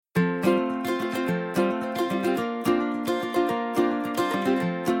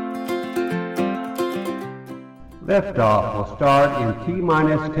Liftoff will start in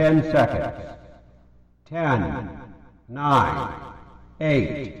T-minus 10 seconds. 10, 9,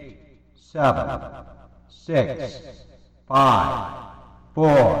 8, 7, 6, 5,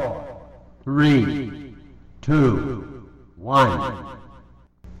 4, 3, 2, 1.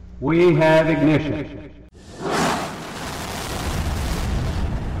 We have ignition.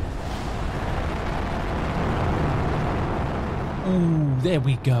 Ooh, there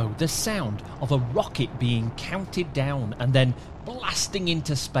we go. The sound of a rocket being counted down and then blasting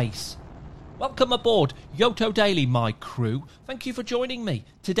into space. Welcome aboard Yoto Daily, my crew. Thank you for joining me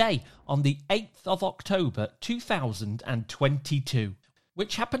today on the 8th of October 2022,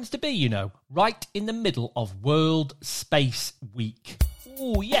 which happens to be, right in the middle of World Space Week.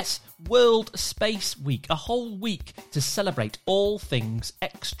 Oh yes, World Space Week, a whole week to celebrate all things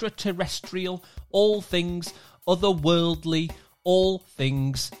extraterrestrial, all things otherworldly, all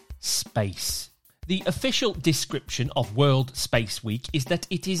things space. The official description of World Space Week is that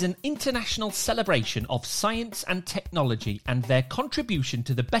it is an international celebration of science and technology and their contribution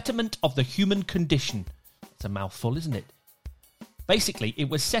to the betterment of the human condition. That's a mouthful, isn't it? Basically, it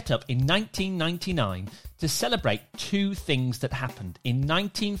was set up in 1999 to celebrate two things that happened. In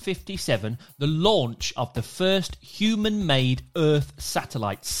 1957, the launch of the first human-made Earth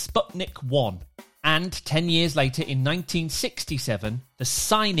satellite, Sputnik 1. And 10 years later, in 1967, the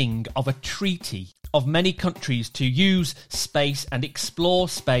signing of a treaty of many countries to use space and explore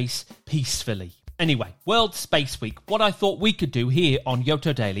space peacefully. Anyway, World Space Week. What I thought we could do here on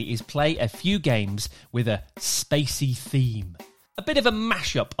Yoto Daily is play a few games with a spacey theme. A bit of a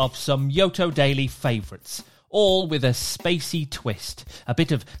mashup of some Yoto Daily favourites, all with a spacey twist. A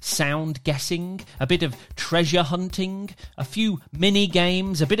bit of sound guessing, a bit of treasure hunting, a few mini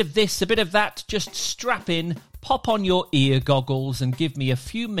games, a bit of this, a bit of that. Just strap in, pop on your ear goggles and give me a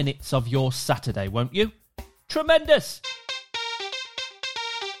few minutes of your Saturday, won't you? Tremendous!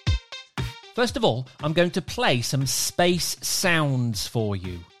 First of all, I'm going to play some space sounds for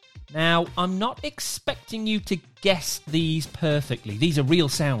you. Now, I'm not expecting you to guess these perfectly. These are real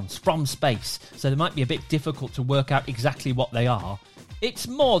sounds from space, so they might be a bit difficult to work out exactly what they are. It's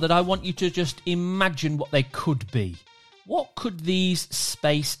more that I want you to just imagine what they could be. What could these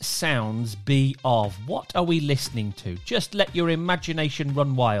space sounds be of? What are we listening to? Just let your imagination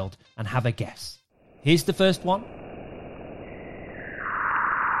run wild and have a guess. Here's the first one.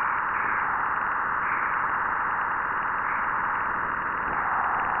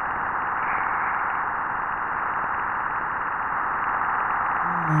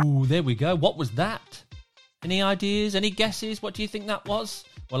 Ooh, there we go. What was that? Any ideas? Any guesses? What do you think that was?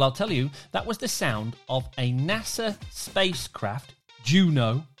 Well, I'll tell you, that was the sound of a NASA spacecraft,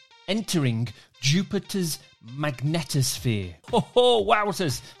 Juno, entering Jupiter's magnetosphere. Oh,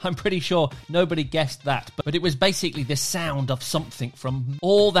 wowzers! I'm pretty sure nobody guessed that, but it was basically the sound of something from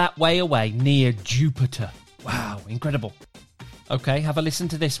all that way away near Jupiter. Wow, incredible. Okay, have a listen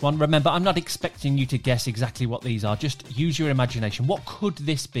to this one. Remember, I'm not expecting you to guess exactly what these are. Just use your imagination. What could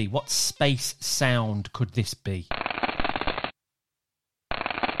this be? What space sound could this be?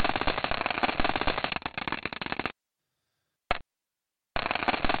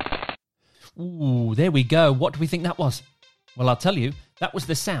 Ooh, there we go. What do we think that was? Well, I'll tell you, that was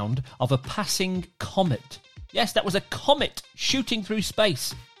the sound of a passing comet. Yes, that was a comet shooting through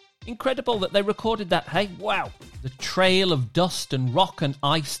space. Incredible that they recorded that, hey? Wow. The trail of dust and rock and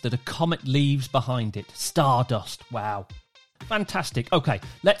ice that a comet leaves behind it. Stardust. Wow. Fantastic. Okay,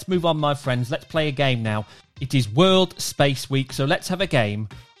 let's move on, my friends. Let's play a game now. It is World Space Week, so let's have a game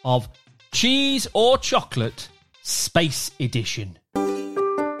of Cheese or Chocolate Space Edition.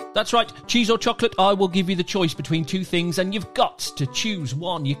 That's right, cheese or chocolate, I will give you the choice between two things and you've got to choose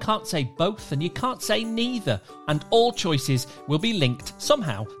one. You can't say both and you can't say neither. And all choices will be linked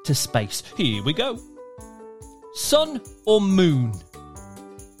somehow to space. Here we go. Sun or moon?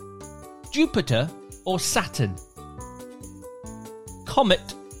 Jupiter or Saturn?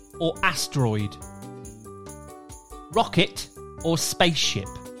 Comet or asteroid? Rocket or spaceship?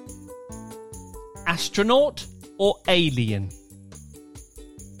 Astronaut or alien?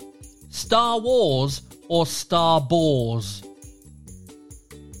 Star Wars or Star Bores?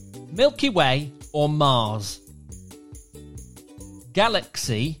 Milky Way or Mars?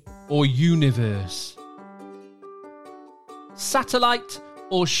 Galaxy or universe? Satellite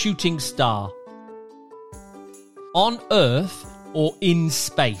or shooting star? On Earth or in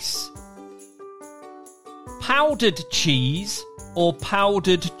space? Powdered cheese or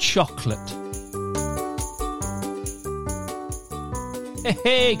powdered chocolate?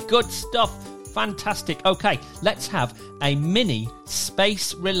 Hey, good stuff. Fantastic. Okay, let's have a mini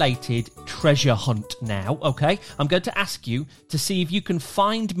space-related treasure hunt now, okay? I'm going to ask you to see if you can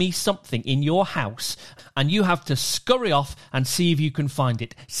find me something in your house, and you have to scurry off and see if you can find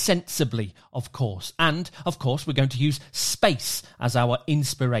it sensibly, of course. And, of course, we're going to use space as our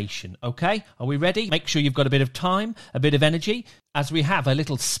inspiration, okay? Are we ready? Make sure you've got a bit of time, a bit of energy, as we have a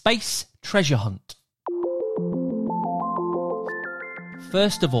little space treasure hunt.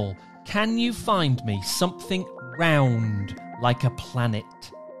 First of all, can you find me something round like a planet?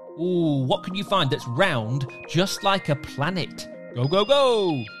 Ooh, what can you find that's round just like a planet? Go, go,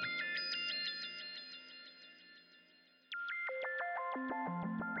 go!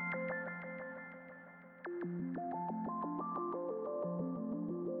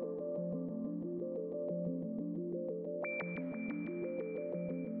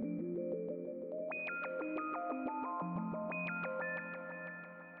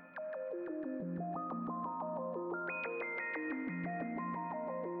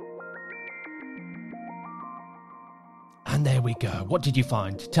 And there we go. What did you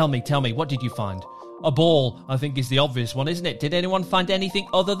find? Tell me, what did you find? A ball, I think, is the obvious one, isn't it? Did anyone find anything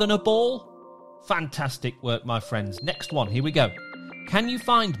other than a ball? Fantastic work, my friends. Next one, here we go. Can you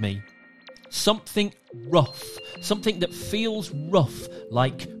find me something rough? Something that feels rough,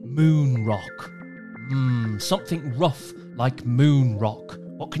 like moon rock. Something rough, like moon rock.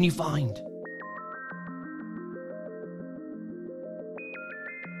 What can you find?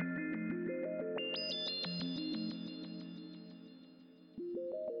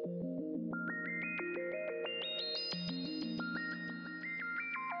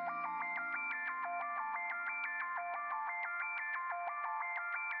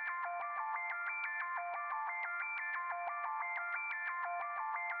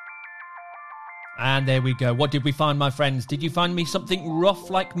 And there we go. What did we find, my friends? Did you find me something rough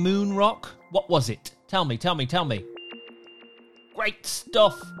like moon rock? What was it? Tell me. Great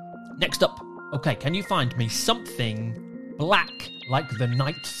stuff. Next up. Okay, can you find me something black like the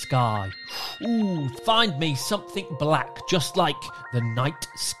night sky? Ooh, find me something black just like the night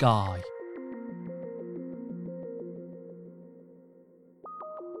sky.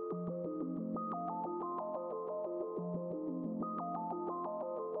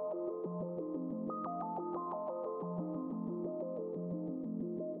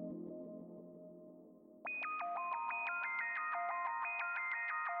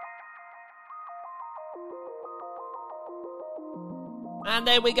 And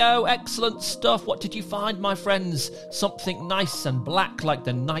there we go. Excellent stuff. What did you find, my friends? Something nice and black like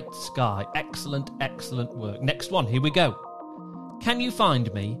the night sky. Excellent work. Next one. Here we go. Can you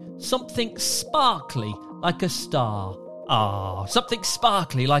find me something sparkly like a star? Something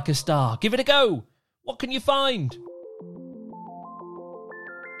sparkly like a star. Give it a go. What can you find?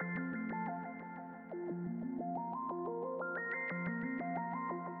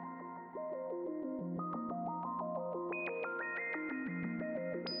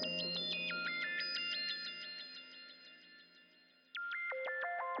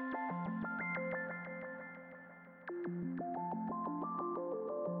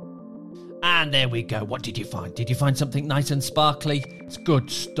 And there we go. What did you find? Did you find something nice and sparkly? It's good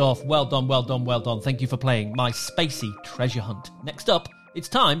stuff. Well done. Thank you for playing my spacey treasure hunt. Next up, it's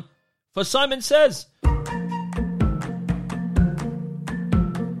time for Simon Says.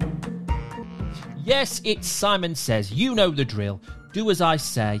 Yes, it's Simon Says. You know the drill. Do as I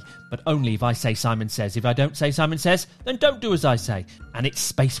say, but only if I say Simon Says. If I don't say Simon Says, then don't do as I say. And it's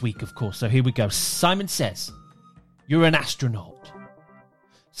Space Week, of course, so here we go. Simon Says, you're an astronaut.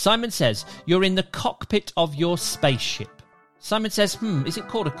 Simon says, you're in the cockpit of your spaceship. Simon says, is it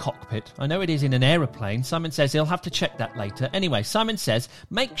called a cockpit? I know it is in an aeroplane. Simon says he'll have to check that later. Anyway, Simon says,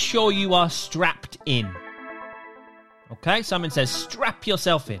 make sure you are strapped in. Okay, Simon says, strap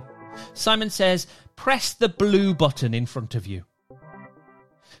yourself in. Simon says, press the blue button in front of you.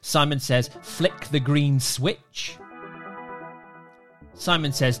 Simon says, flick the green switch.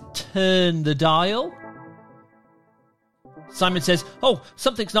 Simon says, turn the dial. Simon says, oh,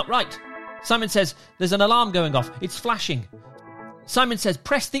 something's not right. Simon says, there's an alarm going off. It's flashing. Simon says,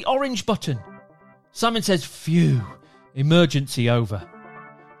 press the orange button. Simon says, phew, emergency over.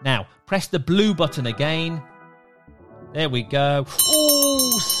 Now, press the blue button again. There we go.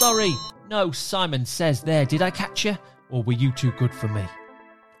 Oh, sorry. No, Simon Says there. Did I catch you? Or were you too good for me?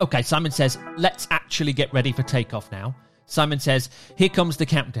 Okay, Simon says, let's actually get ready for takeoff now. Simon says, here comes the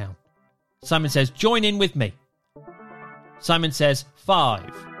countdown. Simon says, join in with me. Simon says,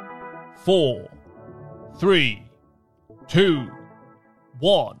 5, 4, 3, 2,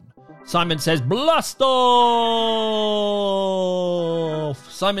 1. Simon says, blast off.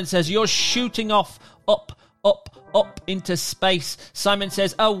 Simon says, you're shooting off, up into space. Simon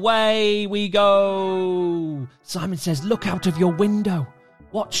says, away we go. Simon says, look out of your window.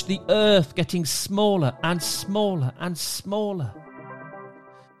 Watch the earth getting smaller and smaller and smaller.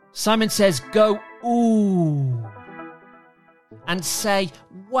 Simon says, go ooh. And say,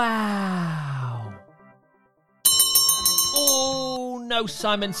 wow. Oh, no,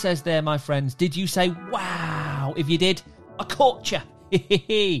 Simon says there, my friends. Did you say wow? If you did, I caught you.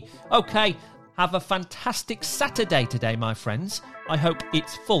 Okay, have a fantastic Saturday today, my friends. I hope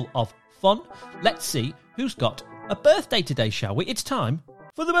it's full of fun. Let's see who's got a birthday today, shall we? It's time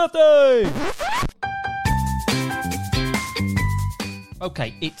for the birthday!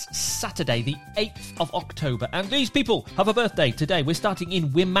 Okay, it's Saturday, the 8th of October, and these people have a birthday today. We're starting in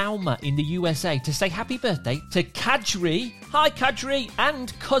Wimauma in the USA to say happy birthday to Kadri. Hi, Kadri,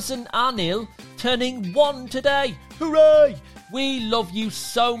 and cousin Anil, turning 1 today. Hooray! We love you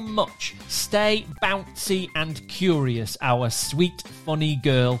so much. Stay bouncy and curious, our sweet, funny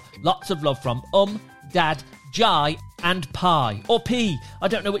girl. Lots of love from Dad, Jai and Pi, or P. I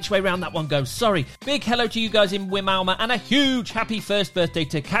don't know which way round that one goes, sorry. Big hello to you guys in Wimauma and a huge happy first birthday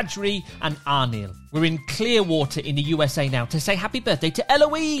to Kadri and Arnil. We're in Clearwater in the USA now to say happy birthday to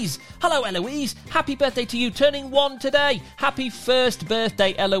Eloise. Hello Eloise, happy birthday to you, turning 1 today. Happy first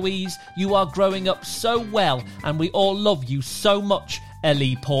birthday Eloise. You are growing up so well and we all love you so much.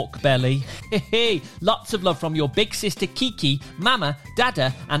 Ellie Porkbelly. Lots of love from your big sister Kiki, Mama,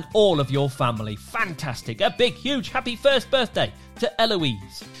 Dada and all of your family. Fantastic. A big, huge, happy first birthday to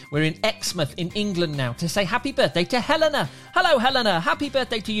Eloise. We're in Exmouth in England now to say happy birthday to Helena. Hello Helena, happy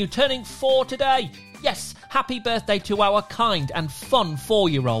birthday to you, turning 4 today. Yes, happy birthday to our kind and fun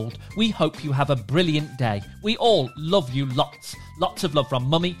 4-year-old. We hope you have a brilliant day. We all love you lots. Lots of love from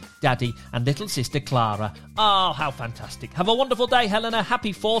Mummy, Daddy and little sister Clara. Oh, how fantastic. Have a wonderful day, Helena.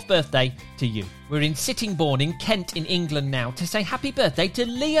 Happy 4th birthday to you. We're in Sittingbourne in Kent in England now to say happy birthday to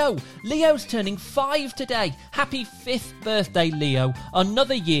Leo. Leo's turning 5 today. Happy 5th birthday, Leo.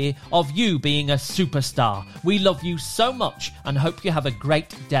 Another year of you being a superstar. We love you so much and hope you have a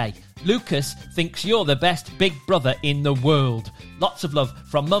great day. Lucas thinks you're the best big brother in the world. Lots of love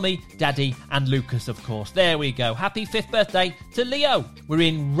from Mummy, Daddy and Lucas, of course. There we go. Happy 5th birthday to Leo. We're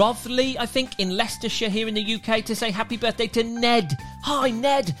in Rothley, I think, in Leicestershire here in the UK to say happy birthday to Ned. Hi,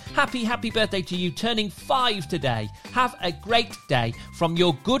 Ned. Happy birthday to you, turning 5 today. Have a great day from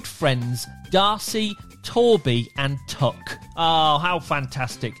your good friends, Darcy, Torby and Tuck. Oh, how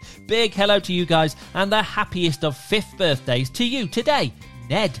fantastic. Big hello to you guys and the happiest of 5th birthdays to you today,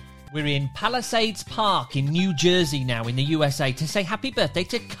 Ned. We're in Palisades Park in New Jersey now in the USA to say happy birthday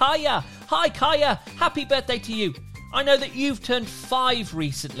to Kaya. Hi Kaya, happy birthday to you. I know that you've turned 5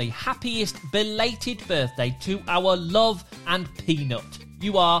 recently. Happiest belated birthday to our love and Peanut.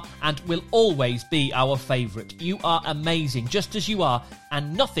 You are and will always be our favourite. You are amazing just as you are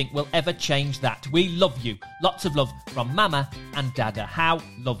and nothing will ever change that. We love you. Lots of love from Mama and Dada. How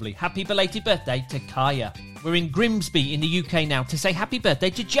lovely. Happy belated birthday to Kaya. We're in Grimsby in the UK now to say happy birthday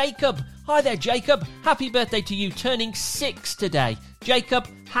to Jacob. Hi there, Jacob. Happy birthday to you, turning 6 today. Jacob,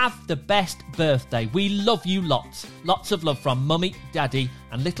 have the best birthday. We love you lots. Lots of love from Mummy, Daddy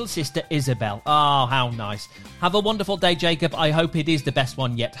and little sister Isabel. Oh, how nice. Have a wonderful day, Jacob. I hope it is the best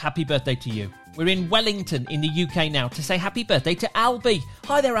one yet. Happy birthday to you. We're in Wellington in the UK now to say happy birthday to Albie.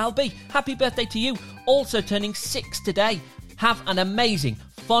 Hi there, Albie. Happy birthday to you. Also turning 6 today. Have an amazing,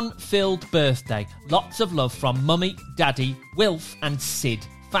 fun-filled birthday. Lots of love from Mummy, Daddy, Wilf and Sid.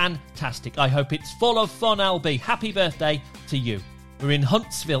 Fantastic. I hope it's full of fun, Albie. Happy birthday to you. We're in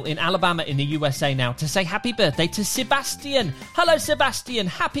Huntsville in Alabama in the USA now to say happy birthday to Sebastian. Hello, Sebastian.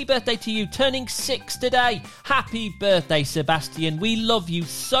 Happy birthday to you, turning 6 today. Happy birthday, Sebastian. We love you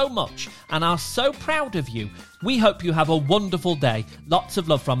so much and are so proud of you. We hope you have a wonderful day. Lots of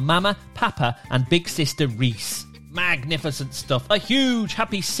love from Mama, Papa and big sister Reese. Magnificent stuff. A huge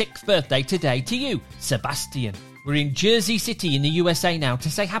happy 6th birthday today to you, Sebastian. We're in Jersey City in the USA now to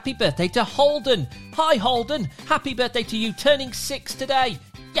say happy birthday to Holden. Hi, Holden. Happy birthday to you, turning 6 today.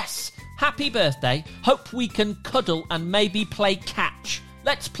 Yes, happy birthday. Hope we can cuddle and maybe play catch.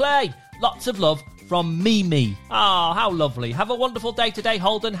 Let's play. Lots of love from Mimi. Ah, how lovely. Have a wonderful day today,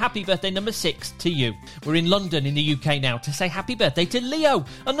 Holden. Happy birthday number 6 to you. We're in London in the UK now to say happy birthday to Leo.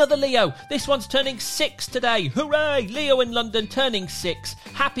 Another Leo. This one's turning 6 today. Hooray! Leo in London turning 6.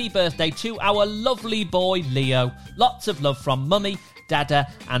 Happy birthday to our lovely boy, Leo. Lots of love from Mummy, Dada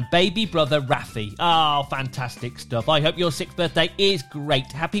and baby brother Rafi. Oh, fantastic stuff. I hope your 6th birthday is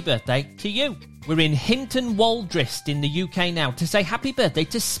great. Happy birthday to you. We're in Hinton Waldrist in the UK now to say happy birthday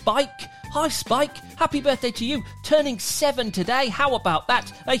to Spike. Hi Spike, happy birthday to you, turning 7 today. How about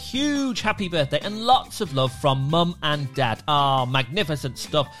that? A huge happy birthday and lots of love from Mum and Dad. Ah, magnificent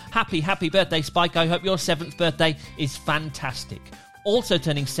stuff. Happy birthday Spike. I hope your 7th birthday is fantastic. Also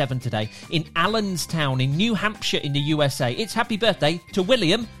turning 7 today in Allenstown in New Hampshire in the USA. It's happy birthday to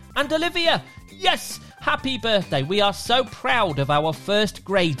William and Olivia. Yes, happy birthday. We are so proud of our first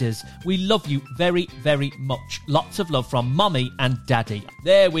graders. We love you very, very much. Lots of love from Mummy and Daddy.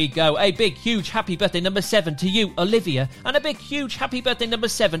 There we go. A big, huge happy birthday number 7 to you, Olivia. And a big, huge happy birthday number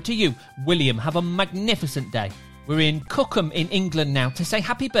 7 to you, William. Have a magnificent day. We're in Cookham in England now to say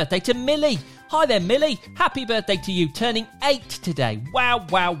happy birthday to Millie. Hi there, Millie. Happy birthday to you, turning 8 today. Wow,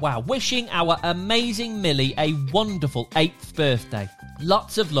 wow, wow. Wishing our amazing Millie a wonderful 8th birthday.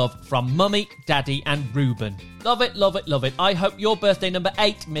 Lots of love from Mummy, Daddy and Reuben. Love it, love it, love it. I hope your birthday number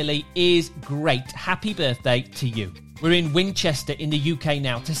 8, Millie, is great. Happy birthday to you. We're in Winchester in the UK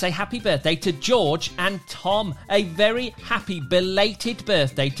now to say happy birthday to George and Tom. A very happy belated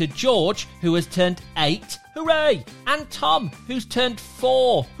birthday to George, who has turned 8. Hooray! And Tom, who's turned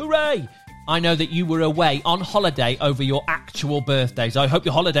 4. Hooray! I know that you were away on holiday over your actual birthdays. I hope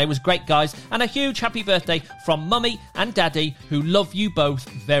your holiday was great, guys. And a huge happy birthday from Mummy and Daddy, who love you both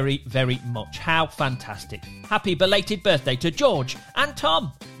very, very much. How fantastic. Happy belated birthday to George and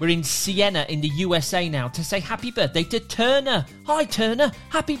Tom. We're in Siena in the USA now to say happy birthday to Turner. Hi, Turner.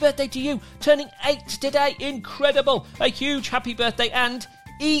 Happy birthday to you. Turning 8 today. Incredible. A huge happy birthday and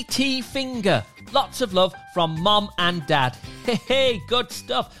E.T. Finger. Lots of love from Mom and Dad. Hey, good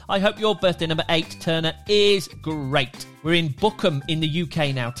stuff. I hope your birthday number 8, Turner, is great. We're in Bookham in the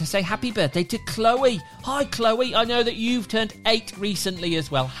UK now to say happy birthday to Chloe. Hi, Chloe. I know that you've turned 8 recently as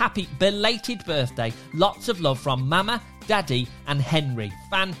well. Happy belated birthday. Lots of love from Mama, Daddy and Henry.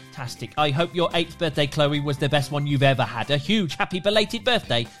 Fantastic. I hope your 8th birthday, Chloe, was the best one you've ever had. A huge happy belated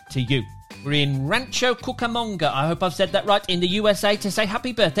birthday to you. We're in Rancho Cucamonga, I hope I've said that right, in the USA to say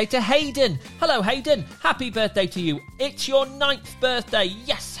happy birthday to Hayden. Hello, Hayden. Happy birthday to you. It's your 9th birthday.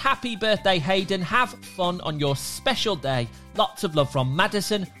 Yes, happy birthday, Hayden. Have fun on your special day. Lots of love from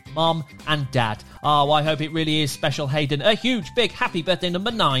Madison, Mom and Dad. Oh, I hope it really is special, Hayden. A huge, big happy birthday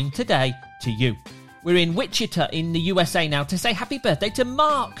number 9 today to you. We're in Wichita in the USA now to say happy birthday to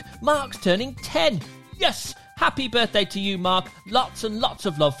Mark. Mark's turning 10. Yes! Happy birthday to you, Mark. Lots and lots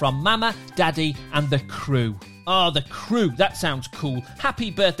of love from Mama, Daddy and the crew. Oh, the crew. That sounds cool. Happy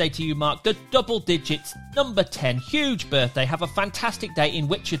birthday to you, Mark. The double digits, number 10. Huge birthday. Have a fantastic day in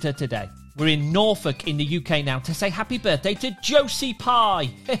Wichita today. We're in Norfolk in the UK now to say happy birthday to Josie Pie.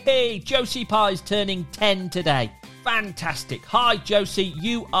 Hey, Josie Pie's turning 10 today. Fantastic. Hi, Josie.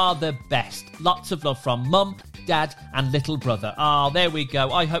 You are the best. Lots of love from Mum, Dad and little brother. There we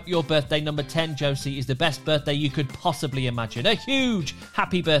go. I hope your birthday number 10, Josie, is the best birthday you could possibly imagine. A huge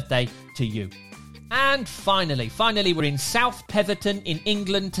happy birthday to you. And finally, we're in South Petherton in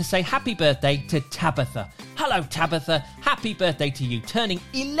England to say happy birthday to Tabitha. Hello, Tabitha. Happy birthday to you, turning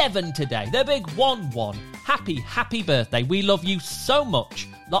 11 today. The big 1-1. Happy birthday. We love you so much.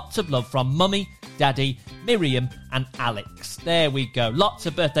 Lots of love from Mummy, Daddy, Miriam and Alex. There we go. Lots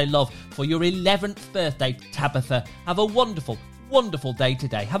of birthday love for your 11th birthday, Tabitha. Have a wonderful, wonderful day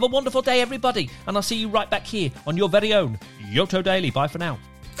today. Have a wonderful day, everybody. And I'll see you right back here on your very own Yoto Daily. Bye for now.